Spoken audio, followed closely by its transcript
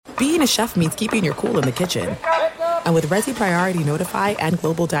being a chef means keeping your cool in the kitchen. And with Resi Priority Notify and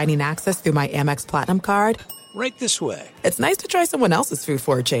Global Dining Access through my Amex Platinum card, right this way. It's nice to try someone else's food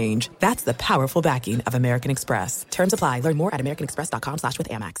for a change. That's the powerful backing of American Express. Terms apply. Learn more at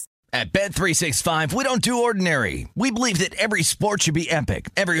americanexpress.com/withAmex. At Bet365, we don't do ordinary. We believe that every sport should be epic.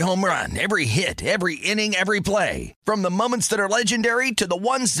 Every home run, every hit, every inning, every play. From the moments that are legendary to the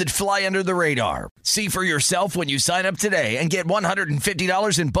ones that fly under the radar. See for yourself when you sign up today and get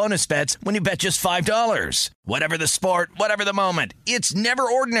 $150 in bonus bets when you bet just $5. Whatever the sport, whatever the moment, it's never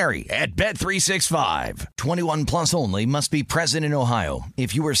ordinary at Bet365. 21 plus only. Must be present in Ohio.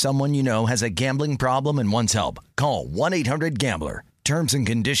 If you or someone you know has a gambling problem and wants help, call 1-800-GAMBLER. Terms and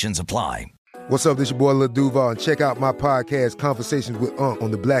conditions apply. What's up? This your boy Lil Duval, and check out my podcast, Conversations with Unc,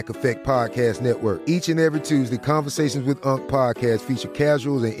 on the Black Effect Podcast Network. Each and every Tuesday, Conversations with Unc podcast feature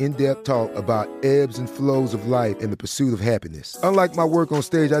casual and in-depth talk about ebbs and flows of life and the pursuit of happiness. Unlike my work on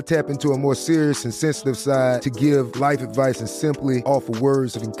stage, I tap into a more serious and sensitive side to give life advice and simply offer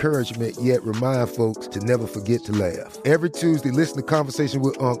words of encouragement, yet remind folks to never forget to laugh. Every Tuesday, listen to Conversation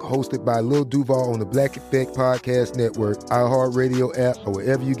with Unc, hosted by Lil Duval on the Black Effect Podcast Network, iHeartRadio app, or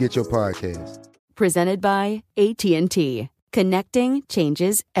wherever you get your podcasts. Presented by AT&T. Connecting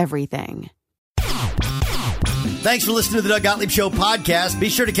changes everything. Thanks for listening to the Doug Gottlieb Show podcast. Be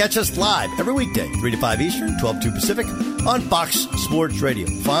sure to catch us live every weekday, 3 to 5 Eastern, 12 to 2 Pacific, on Fox Sports Radio.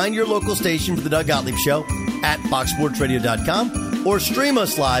 Find your local station for the Doug Gottlieb Show at foxsportsradio.com or stream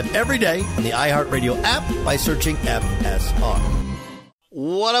us live every day on the iHeartRadio app by searching FSR.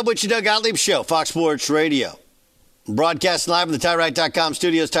 What up with your Doug Gottlieb Show, Fox Sports Radio. Broadcasting live from the TireRack.com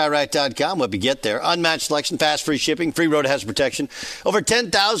studios, TireRack.com. What you get there. Unmatched selection, fast, free shipping, free road hazard protection. Over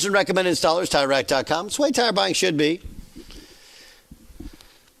 10,000 recommended installers, TireRack.com. It's the way tire buying should be.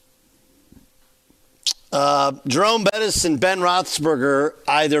 Jerome Bettis and Ben Roethlisberger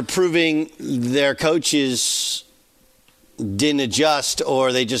either proving their coaches didn't adjust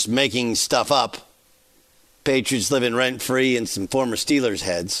or they just making stuff up. Patriots living rent-free in some former Steelers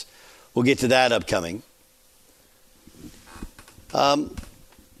heads. We'll get to that upcoming.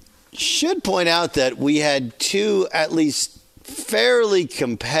 Should point out that we had two at least fairly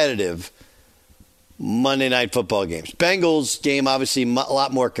competitive Monday Night Football games. Bengals game obviously a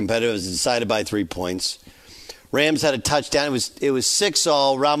lot more competitive. It was decided by 3 points. Rams had a touchdown. It was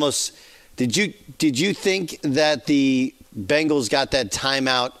 6-all. Ramos, did you think that the Bengals got that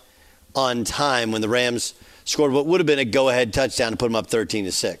timeout on time when the Rams scored what would have been a go-ahead touchdown to put them up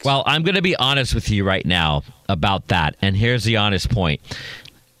 13-6? Well, I'm going to be honest with you right now about that, and here's the honest point.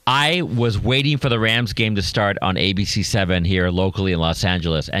 I was waiting for the Rams game to start on ABC7 here locally in Los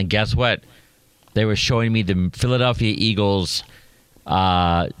Angeles, and guess what? They were showing me the Philadelphia Eagles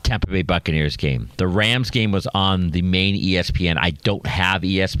Tampa Bay Buccaneers game. The Rams game was on the main ESPN. I don't have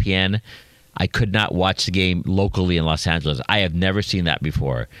ESPN. I could not watch the game locally in Los Angeles. I have never seen that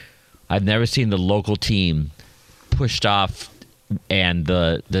before. I've never seen the local team pushed off and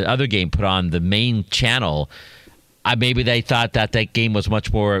the other game put on the main channel. Maybe they thought that game was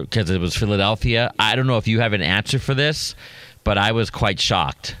much more because it was Philadelphia. I don't know if you have an answer for this, but I was quite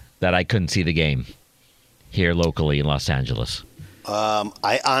shocked that I couldn't see the game here locally in Los Angeles. I'm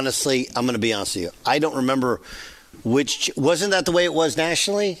going to be honest with you. I don't remember wasn't that the way it was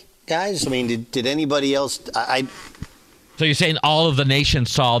nationally, guys? I mean, did anybody else? So you're saying all of the nation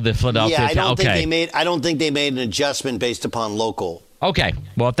saw the Philadelphia? Yeah, I don't think they made an adjustment based upon local. Okay,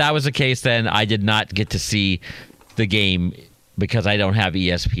 well, if that was the case, then I did not get to see the game because I don't have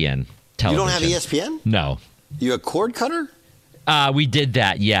ESPN television. You don't have ESPN? No. You a cord cutter? We did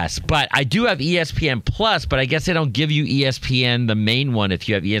that, yes. But I do have ESPN Plus, but I guess they don't give you ESPN, the main one, if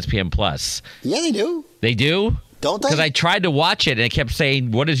you have ESPN Plus. Yeah, they do. They do? Don't they? Because I tried to watch it, and it kept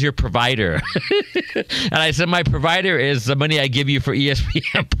saying, what is your provider? And I said, my provider is the money I give you for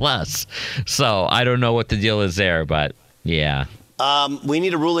ESPN Plus. So I don't know what the deal is there, but yeah. We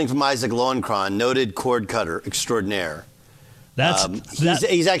need a ruling from Isaac Lowenkron, noted cord cutter extraordinaire.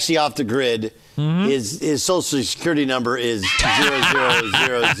 He's actually off the grid. Mm-hmm. His social security number is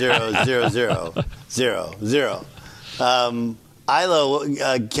 0000000. Ilo,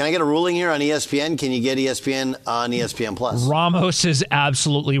 can I get a ruling here on ESPN? Can you get ESPN on ESPN Plus? Ramos is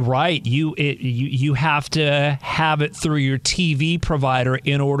absolutely right. You have to have it through your TV provider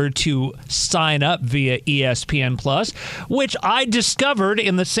in order to sign up via ESPN Plus, which I discovered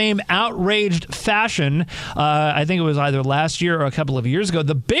in the same outraged fashion. I think it was either last year or a couple of years ago.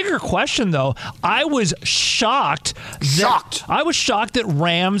 The bigger question, though, I was shocked. I was shocked that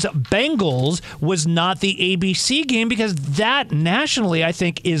Rams Bengals was not the ABC game because that nationally, I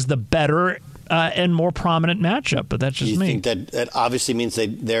think, is the better and more prominent matchup. But that's just me. You think that obviously means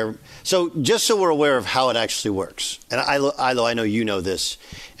they're so? Just so we're aware of how it actually works, and I know you know this,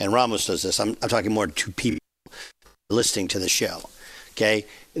 and Ramos knows this. I'm talking more to people listening to the show. Okay,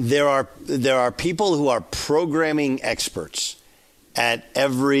 there are people who are programming experts at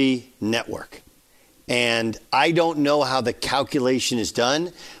every network, and I don't know how the calculation is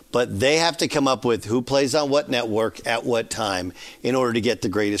done. But they have to come up with who plays on what network at what time in order to get the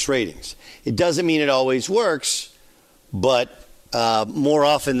greatest ratings. It doesn't mean it always works, but more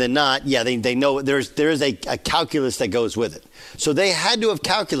often than not, yeah, they know there is a calculus that goes with it. So they had to have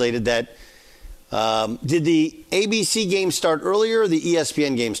calculated that. Did the ABC game start earlier or the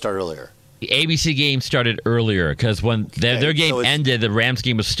ESPN game start earlier? The ABC game started earlier because when their game ended, the Rams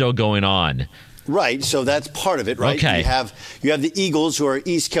game was still going on. Right, so that's part of it, right? Okay. You have the Eagles, who are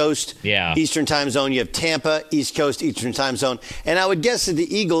East Coast, Eastern time zone. You have Tampa, East Coast, Eastern time zone. And I would guess that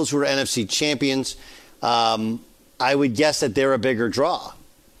the Eagles, who are NFC champions, I would guess that they're a bigger draw.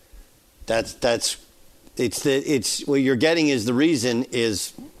 It's what you're getting is the reason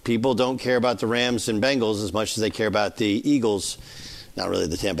is people don't care about the Rams and Bengals as much as they care about the Eagles. Not really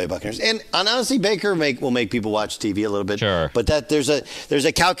the Tampa Bay Buccaneers. And honestly, Baker will make people watch TV a little bit. Sure. But there's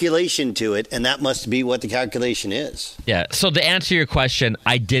a calculation to it, and that must be what the calculation is. Yeah. So to answer your question,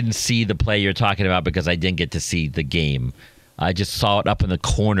 I didn't see the play you're talking about because I didn't get to see the game. I just saw it up in the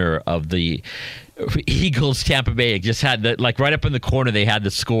corner of the Eagles Tampa Bay. It just had right up in the corner they had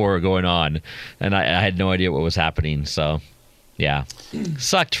the score going on, and I had no idea what was happening. So, yeah.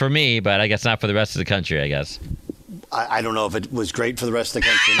 Sucked for me, but I guess not for the rest of the country, I guess. I don't know if it was great for the rest of the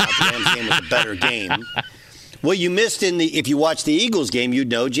country or not. The Rams game was a better game. What you missed if you watched the Eagles game, you'd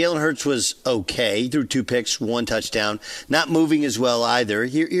know Jalen Hurts was okay. He threw 2 picks, 1 touchdown. Not moving as well either.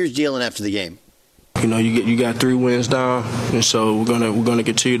 Here's Jalen after the game. You know, you got 3 wins down, and so we're gonna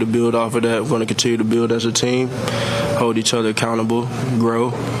continue to build off of that. We're gonna continue to build as a team, hold each other accountable,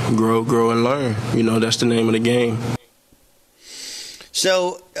 grow, and learn. You know, that's the name of the game.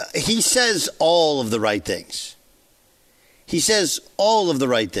 So he says all of the right things. He says all of the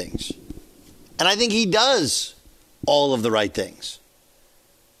right things. And I think he does all of the right things.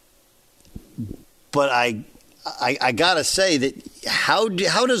 But I got to say that how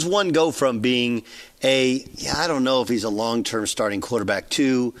does one go from being I don't know if he's a long-term starting quarterback,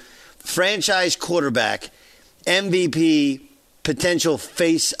 to franchise quarterback, MVP, potential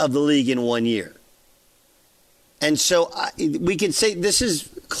face of the league in 1 year? And so we can say this is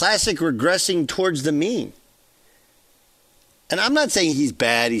classic regressing towards the mean. And I'm not saying he's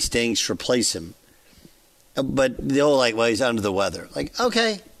bad, he stinks, replace him. But the whole he's under the weather.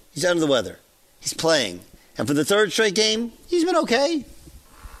 Okay, he's under the weather. He's playing. And for the 3rd straight game, he's been okay.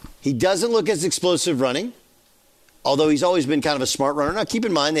 He doesn't look as explosive running, although he's always been kind of a smart runner. Now, keep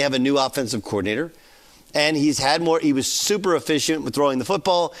in mind, they have a new offensive coordinator. And he was super efficient with throwing the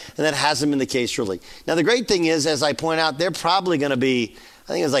football, and that hasn't been the case really. Now, the great thing is, as I point out, they're probably going to be,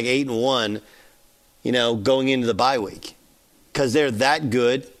 I think it's 8-1, going into the bye week. Because they're that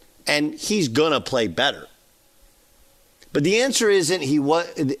good, and he's going to play better. But the answer isn't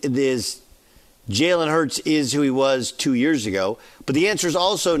Jalen Hurts is who he was 2 years ago. But the answer is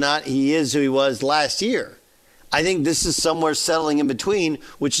also not he is who he was last year. I think this is somewhere settling in between,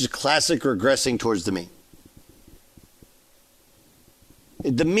 which is classic regressing towards the mean.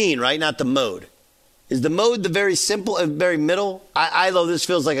 The mean, right? Not the mode. Is the mode the very simple, very middle? Ilo, this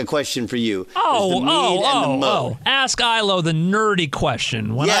feels like a question for you. Ask Ilo the nerdy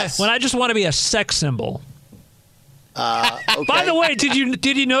question. When I just want to be a sex symbol. Okay. By the way, did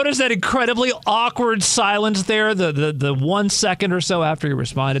you notice that incredibly awkward silence there? The 1 second or so after you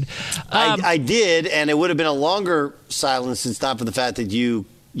responded. I did, and it would have been a longer silence if not for the fact that you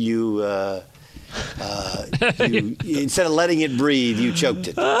instead of letting it breathe, you choked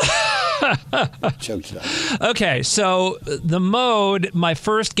it. Choked it up. Okay, so the mode, my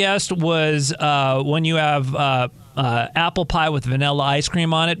first guess was when you have apple pie with vanilla ice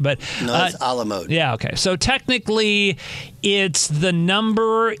cream on it, but no, that's a la mode. Yeah, okay. So technically, it's the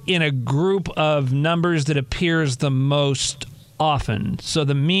number in a group of numbers that appears the most often. So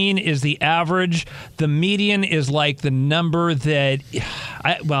the mean is the average. The median is the number that,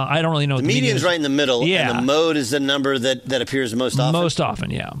 I don't really know. The median is right in the middle, and the mode is the number that appears most often. Most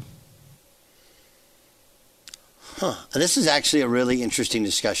often, yeah. Huh. This is actually a really interesting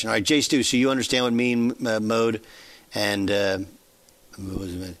discussion. All right, Jay Stu, so you understand what mean, mode, and what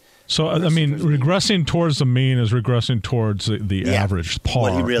was it? So, regressing towards the mean is regressing towards the average par.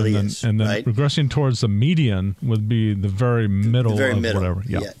 What he really is. And then right? regressing towards the median would be the very middle of whatever.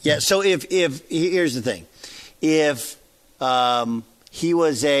 Yeah. So if here's the thing. If he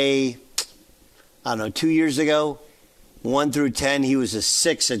was I don't know, 2 years ago, 1 through 10, he was a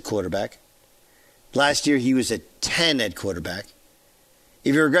 6 at quarterback. Last year, he was a 10 at quarterback.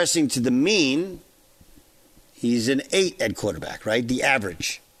 If you're regressing to the mean, he's an 8 at quarterback, right? The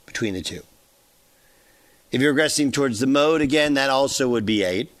average between the two. If you're regressing towards the mode, again, that also would be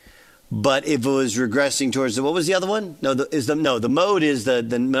 8. But if it was regressing towards what was the other one? The mode is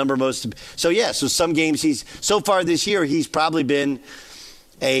the number most. So some games so far this year, he's probably been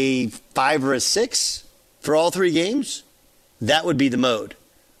a 5 or a 6 for all 3 games. That would be the mode.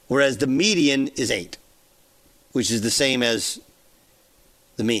 Whereas the median is 8, which is the same as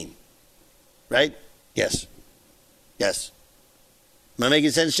the mean. Right? Yes. Am I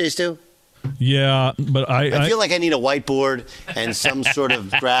making sense, Chase, too? Yeah, but I feel like I need a whiteboard and some sort of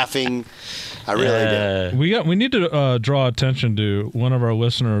graphing. I really do. We need to draw attention to one of our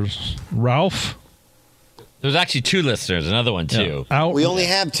listeners, Ralph. There's actually 2 listeners, another one too. Yeah. We only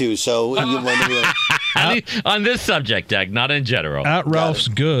have 2, so on this subject, Doug, not in general. At Ralph's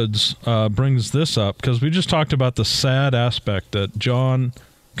Goods brings this up because we just talked about the sad aspect that John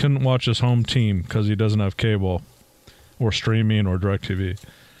couldn't watch his home team because he doesn't have cable or streaming or DirecTV.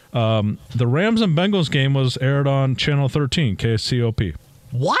 The Rams and Bengals game was aired on Channel 13, KCOP.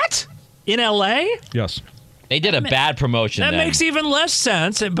 What? In L.A.? Yes. They did a bad promotion That then. makes even less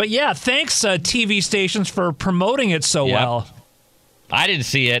sense. But yeah, thanks TV stations for promoting it so well. I didn't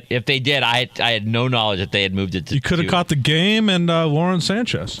see it. If they did, I had no knowledge that they had moved it to. You could have caught the game and Lawrence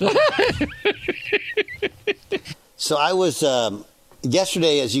Sanchez. So I was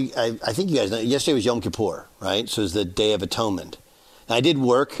yesterday, I think you guys know, yesterday was Yom Kippur, right? So it was the Day of Atonement. And I did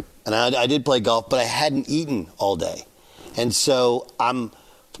work and I did play golf, but I hadn't eaten all day, and so I'm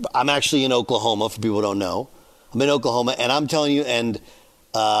actually in Oklahoma. For people who don't know, I'm in Oklahoma, and I'm telling you, and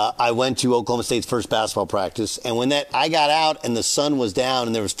I went to Oklahoma State's first basketball practice, and when I got out and the sun was down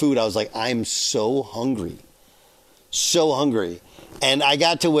and there was food, I was like, I'm so hungry. And I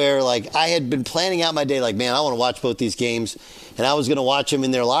got to where, like, I had been planning out my day, like, man, I want to watch both these games. And I was going to watch them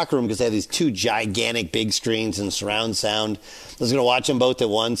in their locker room because they have these 2 gigantic big screens and surround sound. I was going to watch them both at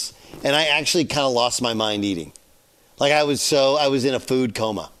once. And I actually kind of lost my mind eating. Like, I was in a food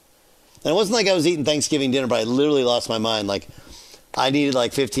coma. And it wasn't like I was eating Thanksgiving dinner, but I literally lost my mind. Like, I needed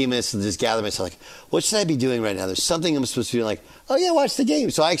like 15 minutes to just gather myself. Like, what should I be doing right now? There's something I'm supposed to be doing. Like, oh yeah, watch the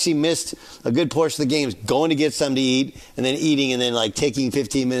game. So I actually missed a good portion of the games, going to get something to eat, and then eating, and then like taking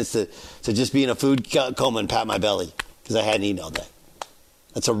 15 minutes to just be in a food coma and pat my belly because I hadn't eaten all day.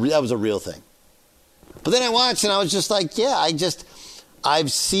 That was a real thing. But then I watched, and I was just like, yeah,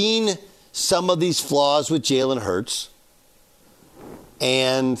 I've seen some of these flaws with Jalen Hurts,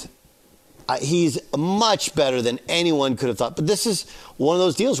 and he's much better than anyone could have thought. But this is one of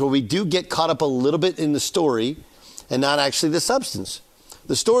those deals where we do get caught up a little bit in the story and not actually the substance.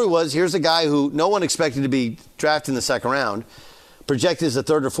 The story was, here's a guy who no one expected to be drafted in the second round, projected as a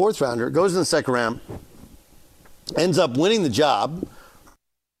 3rd or 4th rounder, goes in the second round, ends up winning the job,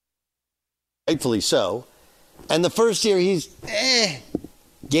 rightfully so. And the first year he's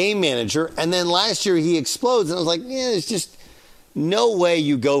game manager. And then last year he explodes. And I was like, yeah, there's just no way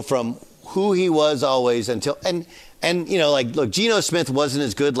you go from who he was always until and you know, like, look, Geno Smith wasn't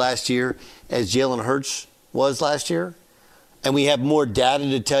as good last year as Jalen Hurts was last year, and we have more data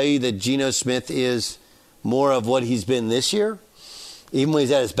to tell you that Geno Smith is more of what he's been this year, even when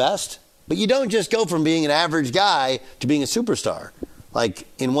he's at his best. But you don't just go from being an average guy to being a superstar like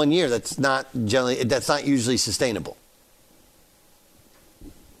in 1 year. That's not usually sustainable.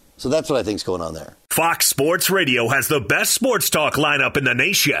 So that's what I think is going on there. Fox Sports Radio has the best sports talk lineup in the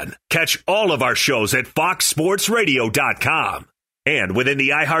nation. Catch all of our shows at foxsportsradio.com. And within the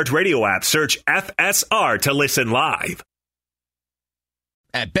iHeartRadio app, search FSR to listen live.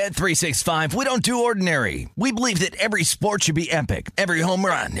 At Bet365, we don't do ordinary. We believe that every sport should be epic. Every home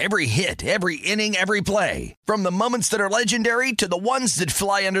run, every hit, every inning, every play. From the moments that are legendary to the ones that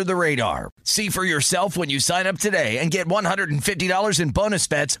fly under the radar. See for yourself when you sign up today and get $150 in bonus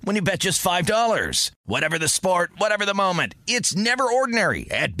bets when you bet just $5. Whatever the sport, whatever the moment, it's never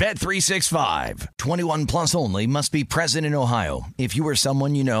ordinary at Bet365. 21 plus only. Must be present in Ohio. If you or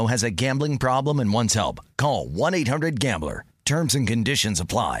someone you know has a gambling problem and wants help, call 1-800-GAMBLER. Terms and conditions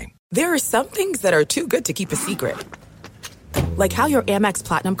apply. There are some things that are too good to keep a secret. Like how your Amex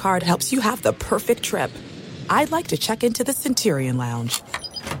Platinum card helps you have the perfect trip. I'd like to check into the Centurion Lounge.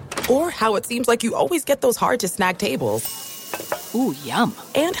 Or how it seems like you always get those hard-to-snag tables. Ooh, yum.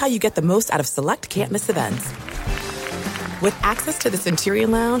 And how you get the most out of select can't-miss events. With access to the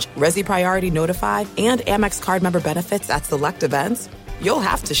Centurion Lounge, Resi Priority Notified, and Amex card member benefits at select events, you'll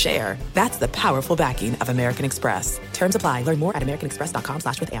have to share. That's the powerful backing of American Express. Terms apply. Learn more at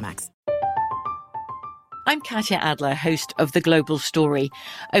americanexpress.com/withAmex. I'm Katya Adler, host of The Global Story.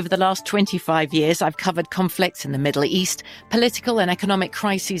 Over the last 25 years, I've covered conflicts in the Middle East, political and economic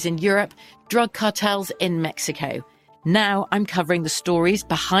crises in Europe, drug cartels in Mexico. Now I'm covering the stories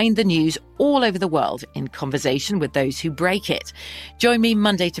behind the news all over the world in conversation with those who break it. Join me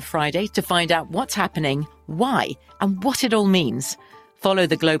Monday to Friday to find out what's happening, why, and what it all means. Follow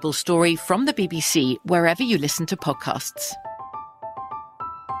The Global Story from the BBC wherever you listen to podcasts.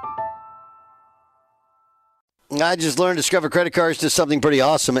 I just learned Discover credit cards do something pretty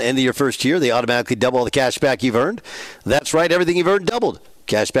awesome. At the end of your first year, they automatically double all the cash back you've earned. That's right, everything you've earned doubled.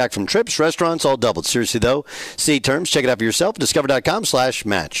 Cash back from trips, restaurants, all doubled. Seriously, though, see terms. Check it out for yourself.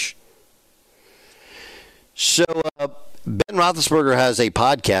 Discover.com/match. So, Ben Roethlisberger has a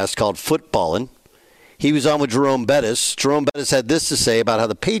podcast called Footballin'. He was on with Jerome Bettis. Jerome Bettis had this to say about how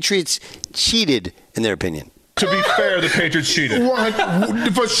the Patriots cheated, in their opinion. To be fair, the Patriots cheated.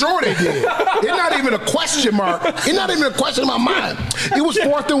 For sure they did. It's not even a question mark. It's not even a question in my mind. It was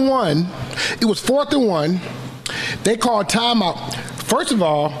 4th and 1. They called timeout. First of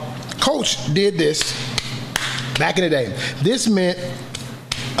all, Coach did this back in the day. This meant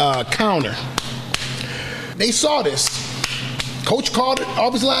counter. They saw this. Coach called it.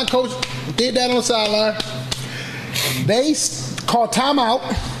 Offensive line coach did that on the sideline. They called timeout.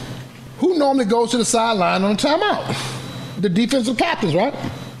 Who normally goes to the sideline on a timeout? The defensive captains, right?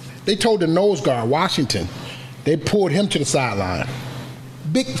 They told the nose guard, Washington, they pulled him to the sideline.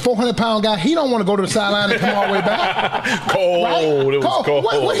 Big 400-pound guy, he don't want to go to the sideline and come all the way back. Cold. Right? It was cold.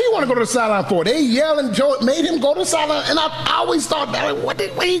 What he want to go to the sideline for? They yelled and made him go to the sideline. And I always thought,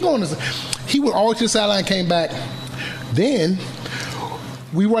 where he going to? He went all to the sideline, came back. Then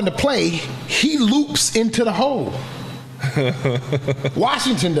we run the play. He loops into the hole.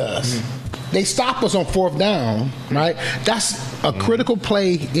 Washington does. They stop us on 4th down, right? That's a critical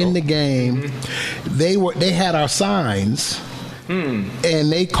play in the game. They had our signs,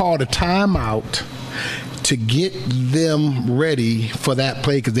 and they called a timeout to get them ready for that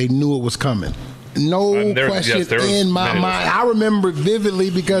play because they knew it was coming. No question in my mind. I remember it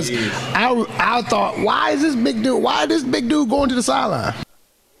vividly because I thought, why is this big dude going to the sideline?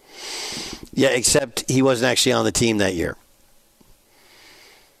 Yeah, except he wasn't actually on the team that year.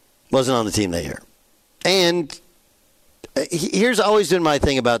 Wasn't on the team that year. And here's always been my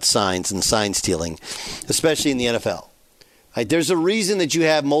thing about signs and sign stealing, especially in the NFL. Right, there's a reason that you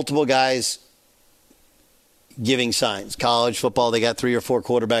have multiple guys giving signs. College football, they got 3 or 4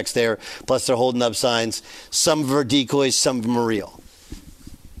 quarterbacks there, plus they're holding up signs. Some of them are decoys, some of them are real.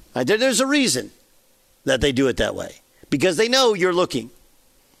 Right, there's a reason that they do it that way, because they know you're looking.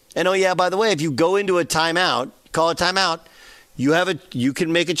 And oh yeah, by the way, if you go into a timeout, call a timeout, you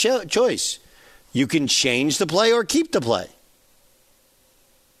can make a choice. You can change the play or keep the play.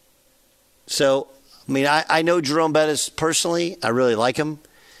 So, I mean, I know Jerome Bettis personally. I really like him.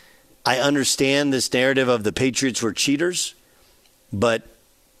 I understand this narrative of the Patriots were cheaters, but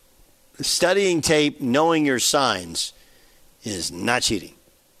studying tape, knowing your signs is not cheating.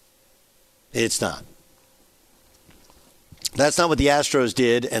 It's not. That's not what the Astros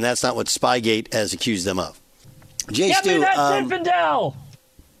did, and that's not what Spygate has accused them of. Jay Stu, Zinfandel!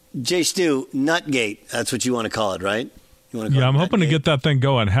 Jay Stu, Nutgate. That's what you want to call it, right? I'm hoping to get that thing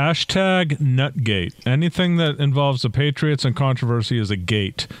going. Hashtag Nutgate. Anything that involves the Patriots and controversy is a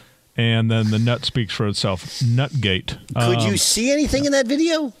gate. And then the nut speaks for itself. Nutgate. Could you see anything in that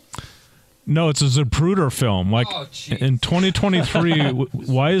video? No, it's a Zapruder film. Like in 2023,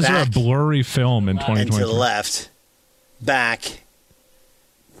 why is there a blurry film in 2023? And to the left, back,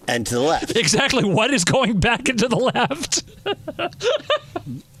 and to the left. Exactly. What is going back and to the left?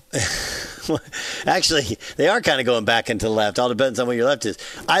 Actually, they are kind of going back and to the left. All depends on where your left is.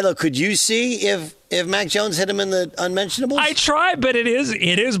 Ilo, could you see if Mac Jones hit him in the unmentionables? I tried, but it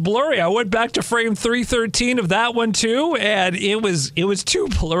is blurry. I went back to frame 313 of that one too, and it was too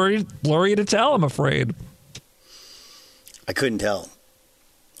blurry to tell, I'm afraid. I couldn't tell.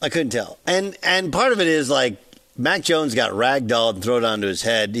 And part of it is like Mac Jones got ragdolled and thrown onto his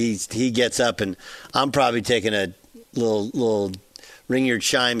head. He gets up, and I'm probably taking a little ring your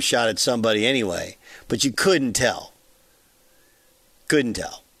chime shot at somebody anyway. But you couldn't tell.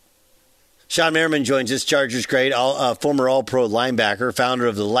 Sean Merriman joins us, Chargers great, former All-Pro linebacker, founder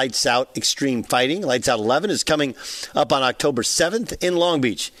of the Lights Out Extreme Fighting. Lights Out 11 is coming up on October 7th in Long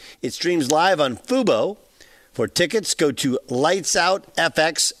Beach. It streams live on Fubo. For tickets, go to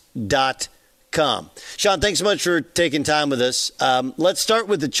lightsoutfx.com. Sean, thanks so much for taking time with us. Let's start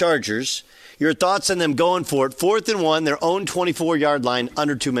with the Chargers. Your thoughts on them going for it. 4th and 1, their own 24-yard line,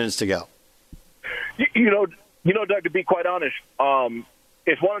 under 2 minutes to go. You know, Doug, to be quite honest,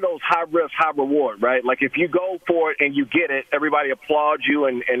 it's one of those high risk, high reward, right? Like if you go for it and you get it, everybody applauds you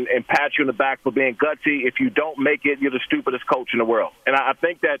and pat you in the back for being gutsy. If you don't make it, you're the stupidest coach in the world. And I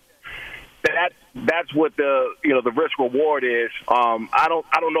think that's what the risk reward is. I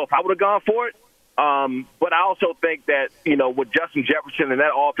don't know if I would have gone for it. But I also think that, with Justin Jefferson and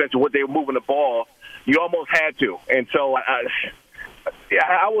that offense and what they were moving the ball, you almost had to. And so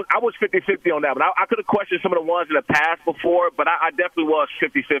I was 50-50 on that. But I could have questioned some of the ones that have passed before, but I definitely was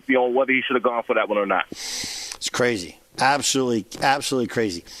 50-50 on whether he should have gone for that one or not. It's crazy. Absolutely, absolutely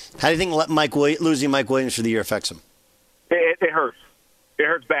crazy. How do you think losing Mike Williams for the year affects him? It hurts. It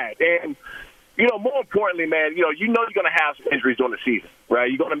hurts bad. And, more importantly, man, you're going to have some injuries during the season, right?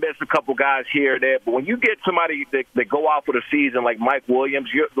 You're going to miss a couple guys here or there. But when you get somebody that go out for the season like Mike Williams,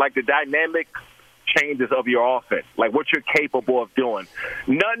 you're like the dynamic changes of your offense, like what you're capable of doing.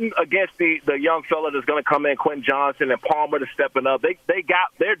 Nothing against the young fella that's going to come in, Quentin Johnson and Palmer, to stepping up.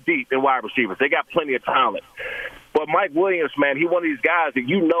 They're deep in wide receivers. They got plenty of talent. But Mike Williams, man, he's one of these guys that if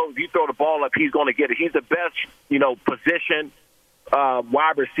you throw the ball up, he's going to get it. He's the best, position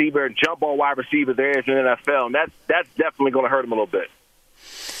wide receiver and jump on wide receiver there is in the NFL, and that's definitely going to hurt him a little bit.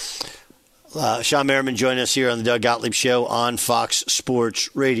 Sean Merriman joining us here on the Doug Gottlieb Show on Fox Sports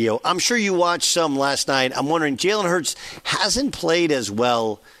Radio. I'm sure you watched some last night. I'm wondering, Jalen Hurts hasn't played as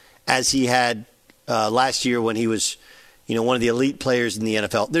well as he had last year when he was, one of the elite players in the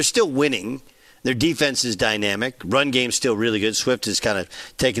NFL. They're still winning. Their defense is dynamic. Run game's still really good. Swift has kind of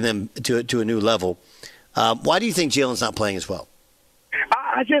taken them to a new level. Why do you think Jalen's not playing as well?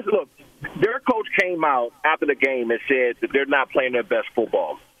 Look, their coach came out after the game and said that they're not playing their best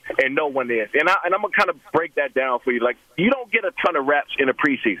football, and no one is. And I'm going to kind of break that down for you. Like, you don't get a ton of reps in the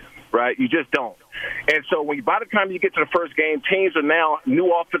preseason, right? You just don't. And so by the time you get to the first game, teams are now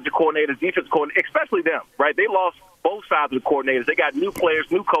new offensive coordinators, defensive coordinators, especially them, right? They lost both sides of the coordinators. They got new players,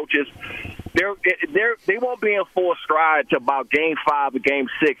 new coaches. They won't be in full stride to about Game 5 or Game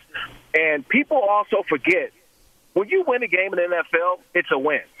 6. And people also forget, when you win a game in the NFL, it's a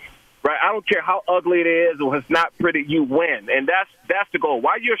win, right? I don't care how ugly it is or it's not pretty, you win. And that's the goal.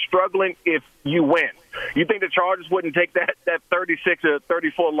 Why you're struggling if you win? You think the Chargers wouldn't take that 36 or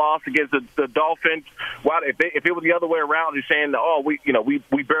 34 loss against the Dolphins? Why, if it was the other way around, you're saying,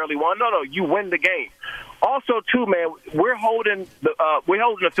 we barely won. No, you win the game. Also, too, man, we're holding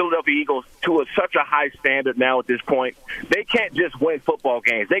the Philadelphia Eagles to such a high standard now at this point. They can't just win football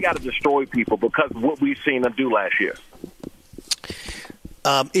games. They got to destroy people because of what we've seen them do last year.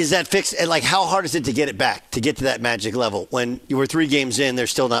 Is that fixed? And how hard is it to get it back, to get to that magic level? When you were 3 games in, they're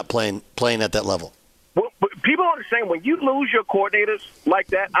still not playing at that level. Well, but people don't understand, when you lose your coordinators like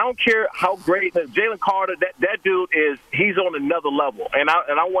that, I don't care how great Jalen Carter, that dude he's on another level. And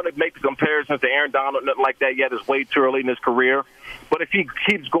I want to make the comparisons to Aaron Donald, nothing like that yet. It's way too early in his career. But if he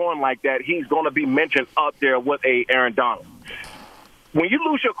keeps going like that, he's going to be mentioned up there with a Aaron Donald. When you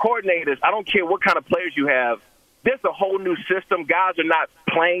lose your coordinators, I don't care what kind of players you have, there's a whole new system. Guys are not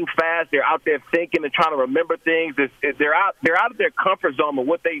playing fast. They're out there thinking and trying to remember things. They're out of their comfort zone of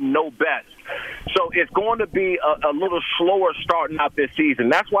what they know best. So it's going to be a little slower starting out this season.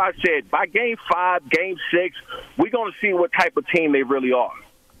 That's why I said by Game 5, Game 6, we're going to see what type of team they really are.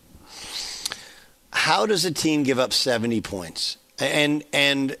 How does a team give up 70 points?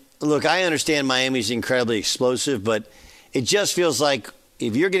 And look, I understand Miami's incredibly explosive, but it just feels like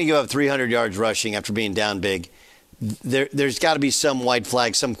if you're going to give up 300 yards rushing after being down big, there's got to be some white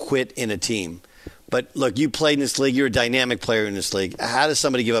flag, some quit in a team. But look, you played in this league. You're a dynamic player in this league. How does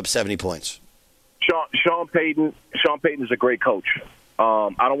somebody give up 70 points? Sean Payton is a great coach.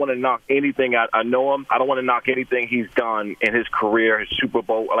 I don't want to knock anything. I know him. I don't want to knock anything he's done in his career, his Super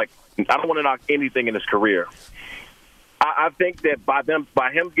Bowl. I don't want to knock anything in his career. I think that by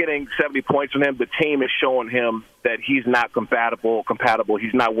him getting 70 points from him, the team is showing him that he's not compatible.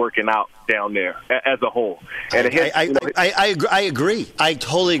 He's not working out down there as a whole. And I agree. I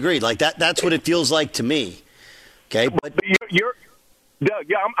totally agree. That's what it feels like to me. Okay, but Doug,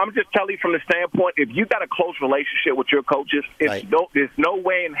 I'm just telling you from the standpoint, if you got a close relationship with your coaches, there's no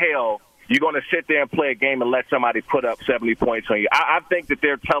way in hell you're going to sit there and play a game and let somebody put up 70 points on you. I think that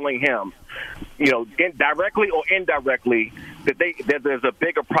they're telling him, directly or indirectly, that there's a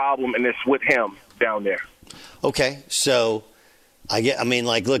bigger problem and it's with him down there. Okay, so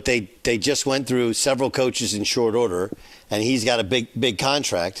look, they just went through several coaches in short order, and he's got a big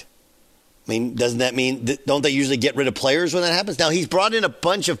contract. I mean, doesn't that mean don't they usually get rid of players when that happens? Now, he's brought in a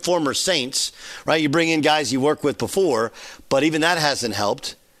bunch of former Saints, right? You bring in guys you worked with before, but even that hasn't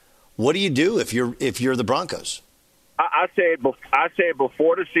helped. What do you do if you're the Broncos? I said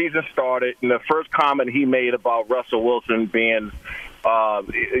before the season started, and the first comment he made about Russell Wilson being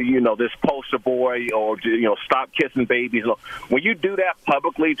this poster boy or, stop kissing babies. When you do that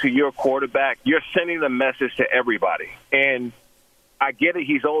publicly to your quarterback, you're sending the message to everybody. And I get it.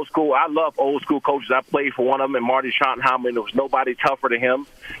 He's old school. I love old school coaches. I played for one of them, and Marty Schottenheimer, and there was nobody tougher than him.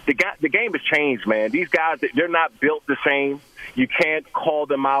 The game has changed, man. These guys, they're not built the same. You can't call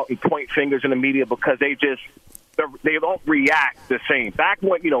them out and point fingers in the media because they don't react the same. Back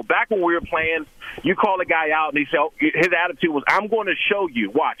when we were playing, you call a guy out and he said, his attitude was, "I'm going to show you.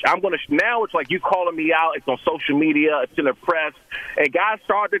 Watch. Now it's like you calling me out. It's on social media. It's in the press, and guys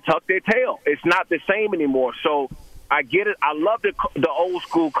start to tuck their tail. It's not the same anymore. So I get it. I love the old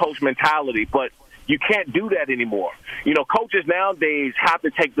school coach mentality, but you can't do that anymore. Coaches nowadays have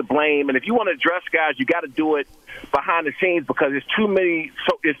to take the blame, and if you want to address guys, you got to do it behind the scenes because it's too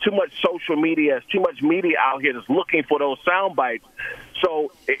much social media, it's too much media out here that's looking for those sound bites.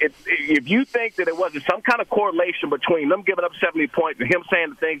 So if you think that it wasn't some kind of correlation between them giving up 70 points and him saying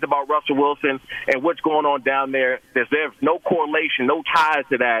the things about Russell Wilson and what's going on down there, there's no correlation, no ties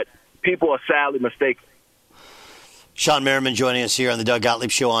to that. People are sadly mistaken. Sean Merriman joining us here on the Doug Gottlieb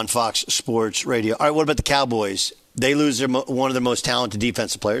Show on Fox Sports Radio. All right, what about the Cowboys? They lose one of their most talented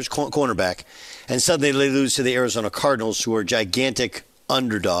defensive players, cornerback, and suddenly they lose to the Arizona Cardinals, who are a gigantic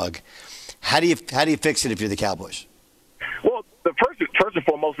underdog. How do you fix it if you're the Cowboys? Well, first and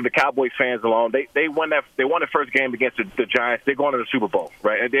foremost, for the Cowboys fans alone, they won the first game against the Giants. They're going to the Super Bowl,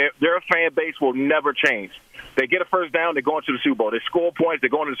 right? And their fan base will never change. They get a first down, they're going to the Super Bowl. They score points, they're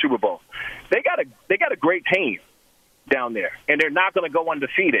going to the Super Bowl. They got a great team down there, and they're not going to go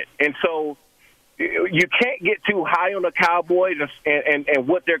undefeated. And so you can't get too high on the Cowboys and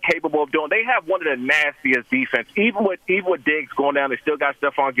what they're capable of doing. They have one of the nastiest defense. Even with Diggs going down, they still got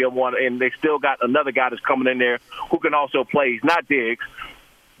Stephon Gilmore, and they still got another guy that's coming in there who can also play. He's not Diggs,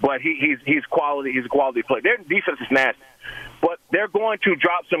 but he's quality. He's a quality player. Their defense is nasty. But they're going to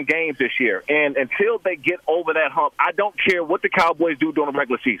drop some games this year, and until they get over that hump, I don't care what the Cowboys do during the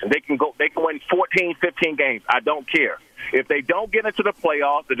regular season. They can win 14, 15 games. I don't care. If they don't get into the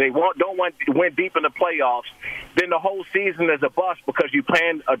playoffs, if they don't win deep in the playoffs, then the whole season is a bust because you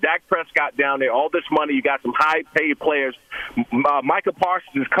paying Dak Prescott down there all this money. You got some high-paid players. Micah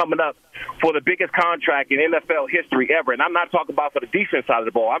Parsons is coming up for the biggest contract in NFL history ever, and I'm not talking about for the defense side of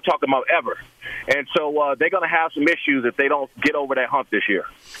the ball. I'm talking about ever. And so they're going to have some issues if they don't get over that hump this year.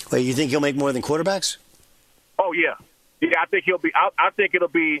 Wait, you think he'll make more than quarterbacks? Oh yeah. I think he'll be. I think it'll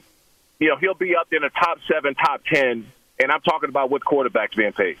be. He'll be up in the top 7, top 10. And I'm talking about what quarterback's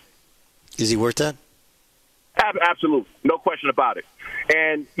being paid. Is he worth that? Absolutely. No question about it.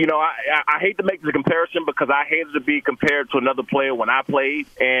 And, I hate to make the comparison because I hated to be compared to another player when I played,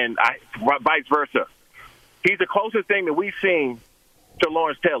 and vice versa. He's the closest thing that we've seen to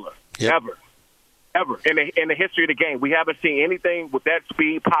Lawrence Taylor ever in the history of the game. We haven't seen anything with that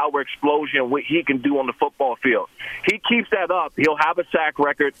speed, power, explosion, what he can do on the football field. He keeps that up. He'll have a sack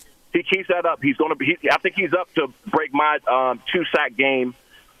record. He keeps that up. He's going to be. I think he's up to break my 2-sack game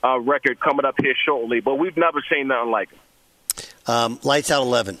record coming up here shortly. But we've never seen nothing like it. Lights Out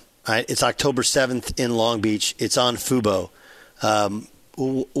 11. All right, it's October 7th in Long Beach. It's on Fubo.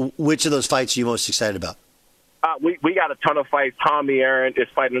 Which of those fights are you most excited about? We got a ton of fights. Tommy Aaron is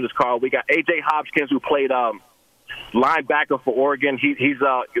fighting in this card. We got A.J. Hopkins, who played linebacker for Oregon. He's his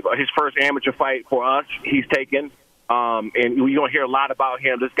first amateur fight for us. He's taken. And you're going to hear a lot about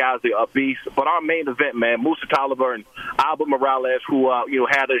him. This guy's a beast. But our main event, man, Musa Toliver and Albert Morales, who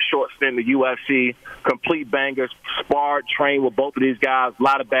had a short stint in the UFC, complete bangers, sparred, trained with both of these guys, a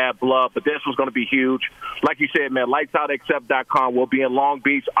lot of bad blood. But this was going to be huge. Like you said, man, lightsoutxf.com. We'll be in Long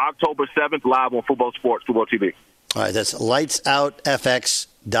Beach October 7th, live on Fubo Sports, Fubo TV. All right, that's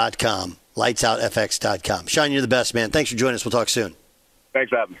lightsoutfx.com. Lightsoutfx.com. Sean, you're the best, man. Thanks for joining us. We'll talk soon. Thanks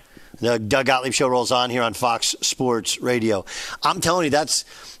for having me. The Doug Gottlieb Show rolls on here on Fox Sports Radio. I'm telling you, that's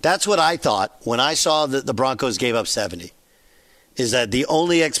what I thought when I saw that the Broncos gave up 70, is that the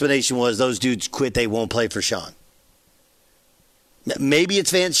only explanation was those dudes quit. They won't play for Sean. Maybe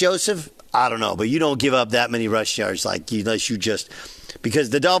it's Vance Joseph. I don't know. But you don't give up that many rush yards unless you just – because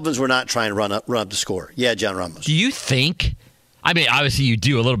the Dolphins were not trying to run up the score. Yeah, John Ramos. Do you think – I mean, obviously you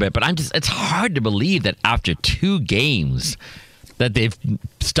do a little bit, but it's hard to believe that after 2 games – that they've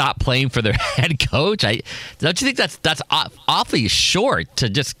stopped playing for their head coach. Don't you think that's awfully short to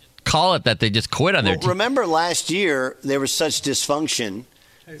just call it that they just quit on their team? Remember last year there was such dysfunction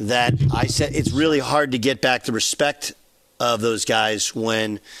that I said it's really hard to get back the respect of those guys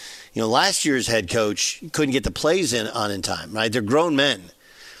when last year's head coach couldn't get the plays in time, right? They're grown men.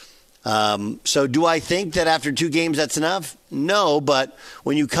 So do I think that after 2 games that's enough? No, but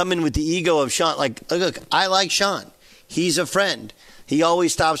when you come in with the ego of Sean, look, I like Sean. He's a friend. He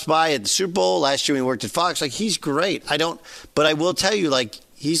always stops by at the Super Bowl. Last year when he worked at Fox, like, he's great. But I will tell you, like,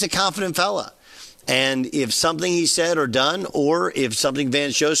 he's a confident fella. And if something he said or done, or if something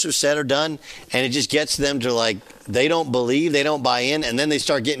Vance Joseph said or done, and it just gets them to, like, they don't believe, they don't buy in, and then they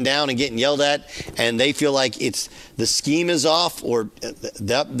start getting down and getting yelled at, and they feel like it's the scheme is off, or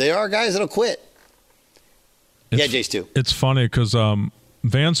there are guys that'll quit. Jace, too. It's funny because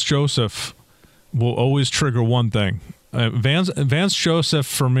Vance Joseph will always trigger one thing. Vance Joseph,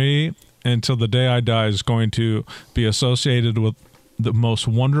 for me, until the day I die, is going to be associated with the most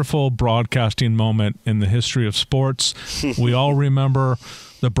wonderful broadcasting moment in the history of sports. We all remember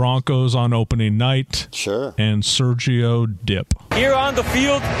the Broncos on opening night. Sure. And Sergio Dip. Here on the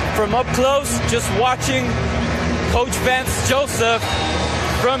field, from up close, just watching Coach Vance Joseph.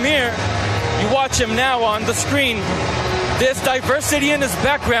 From here, you watch him now on the screen. This diversity in his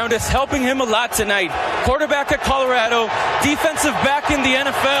background is helping him a lot tonight. Quarterback at Colorado, defensive back in the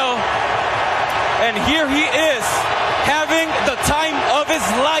NFL, and here he is, having the time of his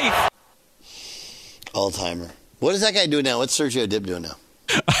life. All-timer. What is that guy doing now? What's Sergio Dip doing now?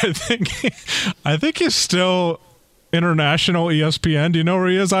 I think he's still international ESPN. Do you know where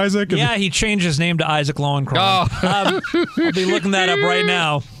he is, Isaac? Yeah, he changed his name to Isaac Lowenkron. I'll be looking that up right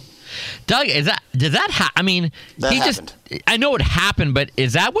now. Doug, I mean, that happened. I know it happened, but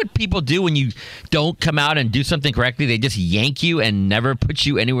is that what people do when you don't come out and do something correctly? They just yank you and never put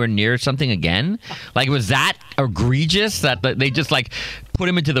you anywhere near something again? Like, was that egregious that they just, like, put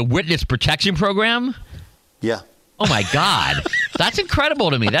him into the witness protection program? Yeah. Oh, my God. That's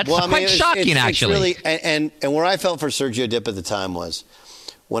incredible to me. That's quite shocking, actually. It's really, and where I felt for Sergio Dip at the time was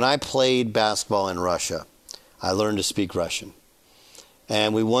when I played basketball in Russia, I learned to speak Russian.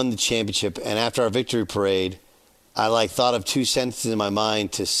 And we won the championship. And after our victory parade, I thought of two sentences in my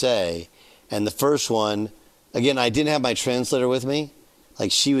mind to say. And the first one, again, I didn't have my translator with me.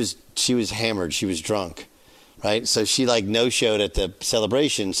 Like, she was hammered. She was drunk, right? So she, no-showed at the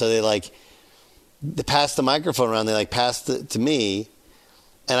celebration. So they passed the microphone around. They, passed it to me.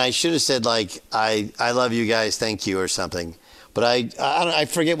 And I should have said, I love you guys, thank you, or something. But I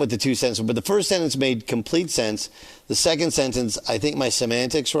forget what the two sentences were. But the first sentence made complete sense. The second sentence, I think my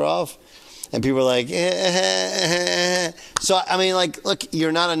semantics were off. And people were like, So, I mean, look,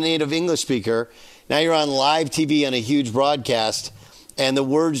 you're not a native English speaker. Now you're on live TV on a huge broadcast, and the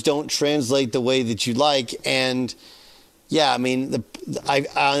words don't translate the way that you'd like. And, yeah, I mean,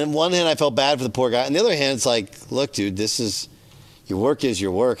 on one hand, I felt bad for the poor guy. On the other hand, it's like, look, dude, your work is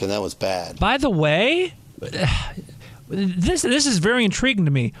your work, and that was bad. By the way, this is very intriguing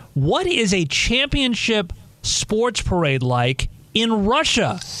to me. What is a championship sports parade like in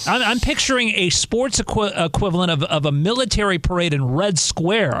Russia? I'm picturing a sports equivalent of a military parade in Red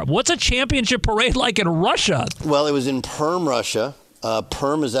Square. What's a championship parade like in Russia? Well, it was in Perm, Russia.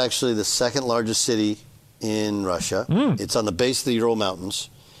 Perm is actually the second largest city in Russia. It's on the base of the Ural Mountains.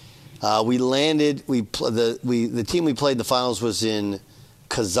 We landed. The team we played in the finals was in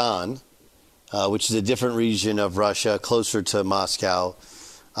Kazan, which is a different region of Russia, closer to Moscow.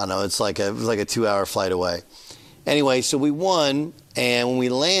 I don't know. It was like a 2-hour flight away. Anyway, so we won, and when we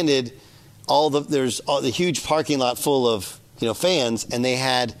landed, there's the huge parking lot full of fans, and they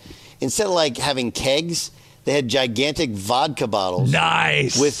had, instead of having kegs, they had gigantic vodka bottles.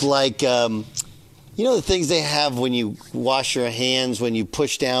 Nice. With the things they have when you wash your hands, when you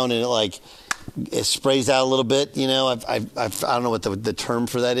push down and it sprays out a little bit. I don't know what the term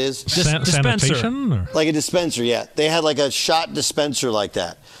for that is. Dispenser. Like a dispenser, yeah. They had a shot dispenser like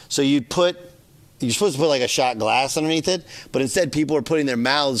that. So you're supposed to put a shot glass underneath it, but instead people are putting their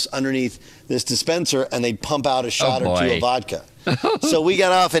mouths underneath this dispenser and they'd pump out a shot or two of vodka. So we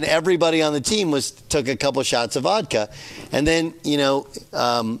got off and everybody on the team took a couple shots of vodka. And then,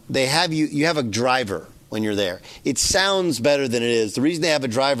 they have you have a driver when you're there. It sounds better than it is. The reason they have a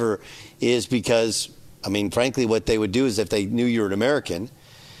driver is because, frankly, what they would do is if they knew you were an American,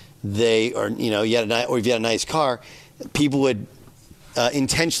 or if you had a nice car, people would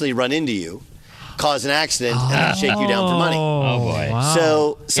intentionally run into you, cause an accident, and shake you down for money. Oh boy!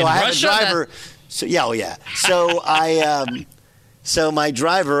 Wow. So I have a driver. So yeah. So so my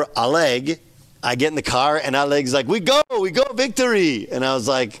driver Oleg, I get in the car and Oleg's like, "We go, victory!" And I was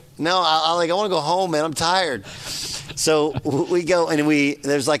like, "No, Oleg, I want to go home, man. I'm tired." So we go and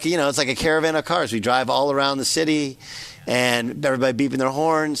there's it's like a caravan of cars. We drive all around the city, and everybody beeping their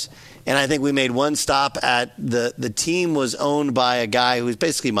horns. And I think we made one stop at the team was owned by a guy who was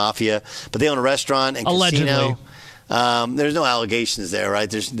basically mafia, but they own a restaurant and Allegedly. casino. There's no allegations there,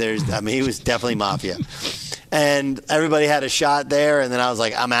 right? He was definitely mafia. And everybody had a shot there, and then I was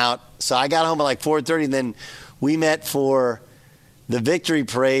like, I'm out. So I got home at 4:30, and then we met for the victory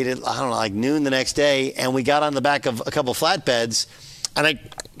parade at, I don't know, like noon the next day, and we got on the back of a couple flatbeds, and I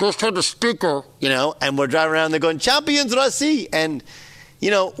just heard the speaker, and we're driving around, and they're going, Champions Rossi, and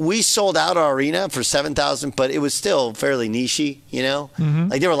we sold out our arena for 7,000, but it was still fairly niche-y, Mm-hmm.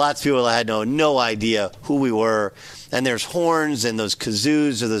 Like there were lots of people that had no idea who we were. And there's horns and those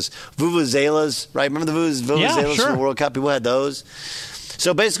kazoos or those vuvuzelas, right? Remember the vuvuzelas sure. from the World Cup? People had those.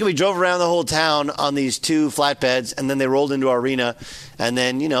 So basically we drove around the whole town on these 2 flatbeds, and then they rolled into our arena. And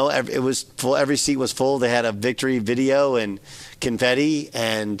then, it was full. Every seat was full. They had a victory video and confetti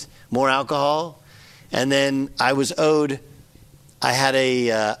and more alcohol. And then I was owed... I had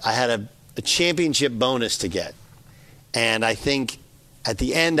a championship bonus to get, and I think at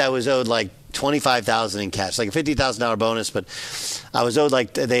the end I was owed like $25,000 in cash, like a $50,000 bonus. But I was owed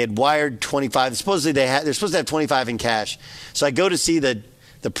like they had wired $25,000. Supposedly they're supposed to have $25,000 in cash. So I go to see the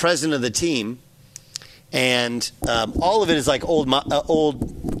president of the team, and all of it is like old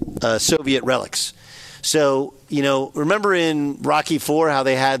Soviet relics. So remember in Rocky IV how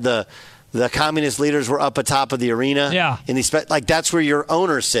they had the communist leaders were up atop of the arena. Yeah. And that's where your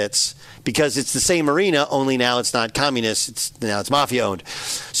owner sits, because it's the same arena, only now it's not communist. Now it's mafia owned.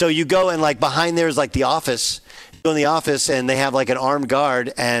 So you go and like behind there is like the office. You go in the office and they have like an armed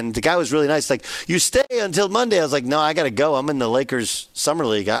guard, and the guy was really nice. Like, you stay until Monday. I was like, no, I got to go. I'm in the Lakers Summer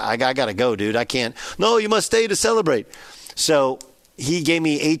League. I got to go, dude. I can't. No, you must stay to celebrate. So he gave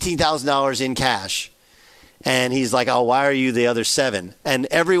me $18,000 in cash. And he's like, I'll wire you the other 7. And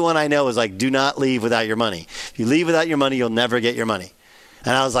everyone I know is like, do not leave without your money. If you leave without your money, you'll never get your money.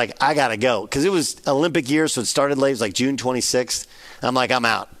 And I was like, I got to go. Because it was Olympic year, so it started late. It was like June 26th. I'm like, I'm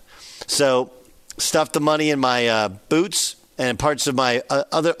out. So stuffed the money in my boots and parts of my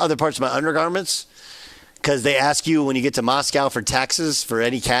other parts of my undergarments, because they ask you when you get to Moscow for taxes for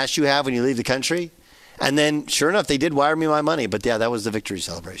any cash you have when you leave the country. And then, sure enough, they did wire me my money. But, yeah, that was the victory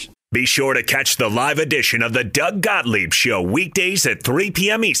celebration. Be sure to catch the live edition of the Doug Gottlieb Show weekdays at 3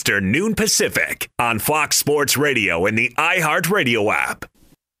 p.m. Eastern, noon Pacific on Fox Sports Radio and the iHeartRadio app.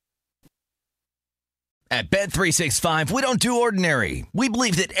 At Bet365, we don't do ordinary. We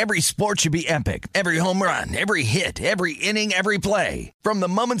believe that every sport should be epic. Every home run, every hit, every inning, every play. From the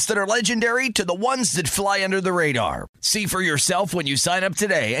moments that are legendary to the ones that fly under the radar. See for yourself when you sign up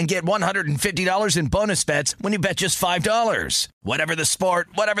today and get $150 in bonus bets when you bet just $5. Whatever the sport,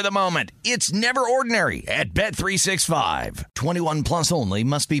 whatever the moment, it's never ordinary at Bet365. 21 plus only.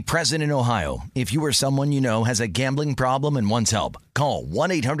 Must be present in Ohio. If you or someone you know has a gambling problem and wants help, call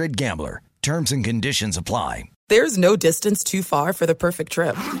 1-800-GAMBLER. Terms and conditions apply. There's no distance too far for the perfect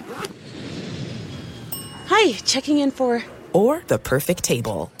trip. Hi, checking in for... Or the perfect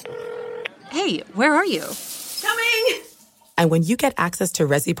table. Hey, where are you? Coming! And when you get access to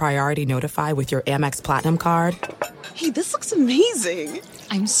Resi Priority Notify with your Amex Platinum card... Hey, this looks amazing.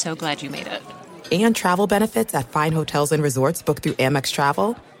 I'm so glad you made it. And travel benefits at fine hotels and resorts booked through Amex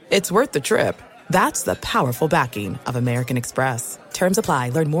Travel, it's worth the trip. That's the powerful backing of American Express. Terms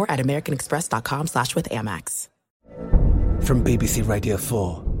apply. Learn more at americanexpress.com/withAmex. From BBC Radio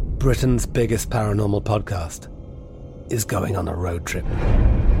 4, Britain's biggest paranormal podcast is going on a road trip.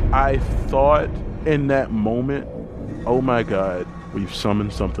 I thought in that moment, oh my God, we've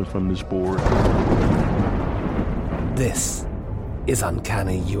summoned something from this board. This is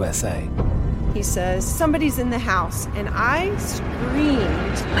Uncanny USA. He says, somebody's in the house, and I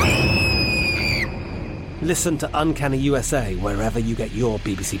screamed. Listen to Uncanny USA wherever you get your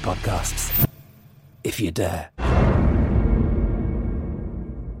BBC podcasts, if you dare.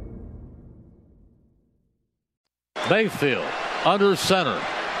 Mayfield under center.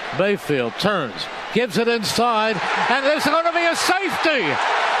 Mayfield turns, gives it inside, and there's going to be a safety.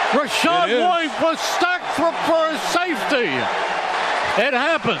 Rashad White was stacked for a safety. It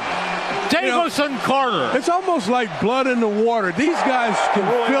happened. Davison Carter. It's almost like blood in the water. These guys can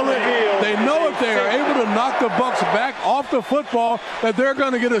feel it. They know if they are able to knock the Bucs back off the football that they're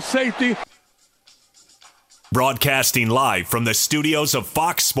going to get a safety. Broadcasting live from the studios of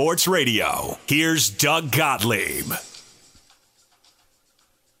Fox Sports Radio, here's Doug Gottlieb.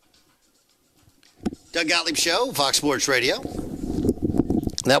 Doug Gottlieb Show, Fox Sports Radio.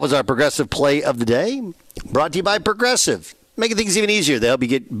 That was our Progressive Play of the Day, brought to you by Progressive. Making things even easier. They help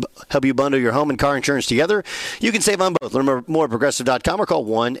you bundle your home and car insurance together. You can save on both. Learn more at Progressive.com or call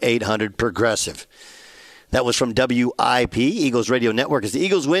 1-800-PROGRESSIVE. That was from WIP, Eagles Radio Network, as the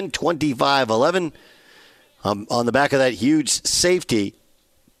Eagles win 25-11. On the back of that huge safety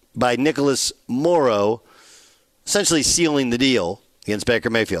by Nicholas Morrow, essentially sealing the deal against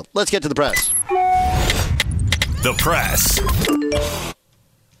Baker Mayfield. Let's get to the press. The press.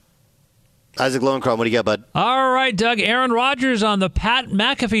 Isaac Lowenkron, what do you got, bud? All right, Doug. Aaron Rodgers on the Pat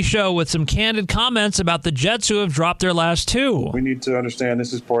McAfee show with some candid comments about the Jets who have dropped their last two. We need to understand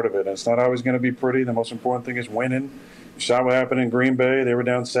this is part of it. It's not always going to be pretty. The most important thing is winning. You saw what happened in Green Bay. They were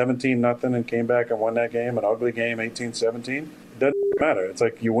down 17-0 and came back and won that game, an ugly game, 18-17. It doesn't matter. It's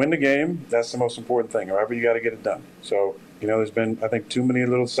like you win the game. That's the most important thing. However, you got to get it done. So, there's been, I think, too many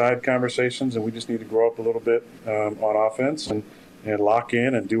little side conversations, and we just need to grow up a little bit on offense and lock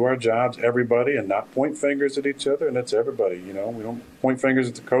in and do our jobs, everybody, and not point fingers at each other. And that's everybody. We don't point fingers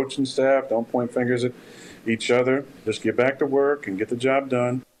at the coaching staff. Don't point fingers at each other. Just get back to work and get the job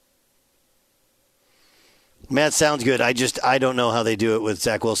done. Matt, sounds good. I don't know how they do it with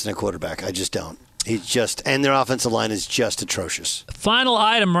Zach Wilson at quarterback. I just don't. And their offensive line is just atrocious. Final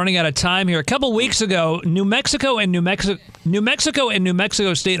item, running out of time here. A couple weeks ago, New Mexico and New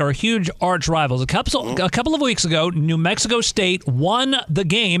Mexico State are huge arch rivals. A couple of weeks ago, New Mexico State won the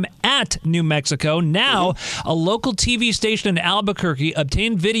game at New Mexico. Now, a local TV station in Albuquerque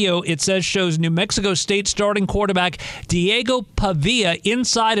obtained video, it says, shows New Mexico State starting quarterback Diego Pavia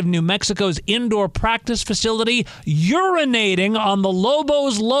inside of New Mexico's indoor practice facility urinating on the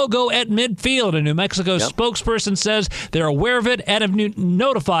Lobos logo at midfield. A New Mexico spokesperson says they're aware of it and have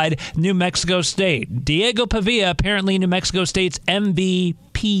notified New Mexico State. Diego Pavia, apparently New Mexico State's MVP.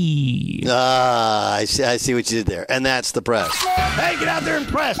 I see what you did there. And that's the press. Hey, get out there and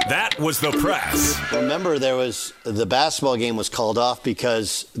press. That was the press. Remember, the basketball game was called off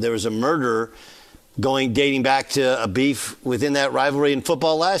because there was a murder dating back to a beef within that rivalry in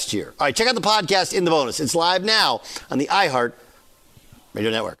football last year. All right, check out the podcast in the bonus. It's live now on the iHeart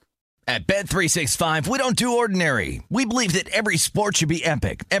Radio Network. At Bet365, we don't do ordinary. We believe that every sport should be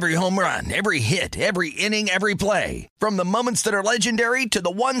epic. Every home run, every hit, every inning, every play. From the moments that are legendary to the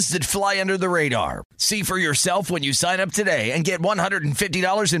ones that fly under the radar. See for yourself when you sign up today and get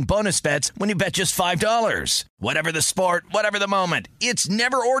 $150 in bonus bets when you bet just $5. Whatever the sport, whatever the moment, it's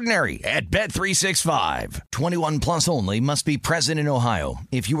never ordinary at Bet365. 21 plus only. Must be present in Ohio.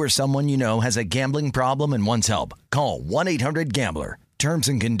 If you or someone you know has a gambling problem and wants help, call 1-800-GAMBLER. Terms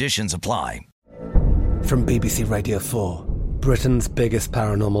and conditions apply. From BBC Radio 4, Britain's biggest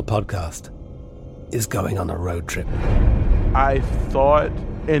paranormal podcast is going on a road trip. I thought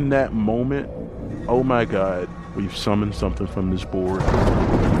in that moment, oh my God, we've summoned something from this board.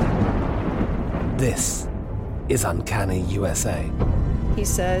 This is Uncanny USA. He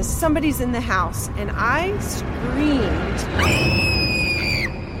says, somebody's in the house, and I screamed.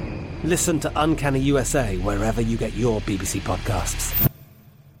 Listen to Uncanny USA wherever you get your BBC podcasts,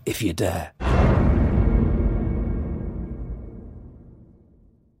 if you dare.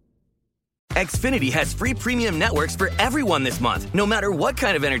 Xfinity has free premium networks for everyone this month, no matter what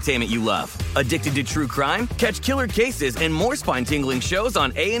kind of entertainment you love. Addicted to true crime? Catch killer cases and more spine-tingling shows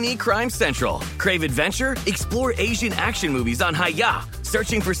on A&E Crime Central. Crave adventure? Explore Asian action movies on Hi-Ya.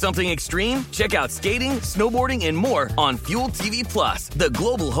 Searching for something extreme? Check out skating, snowboarding, and more on Fuel TV Plus, the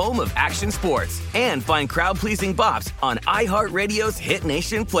global home of action sports. And find crowd-pleasing bops on iHeartRadio's Hit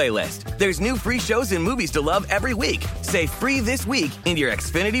Nation playlist. There's new free shows and movies to love every week. Say free this week in your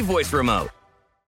Xfinity voice remote.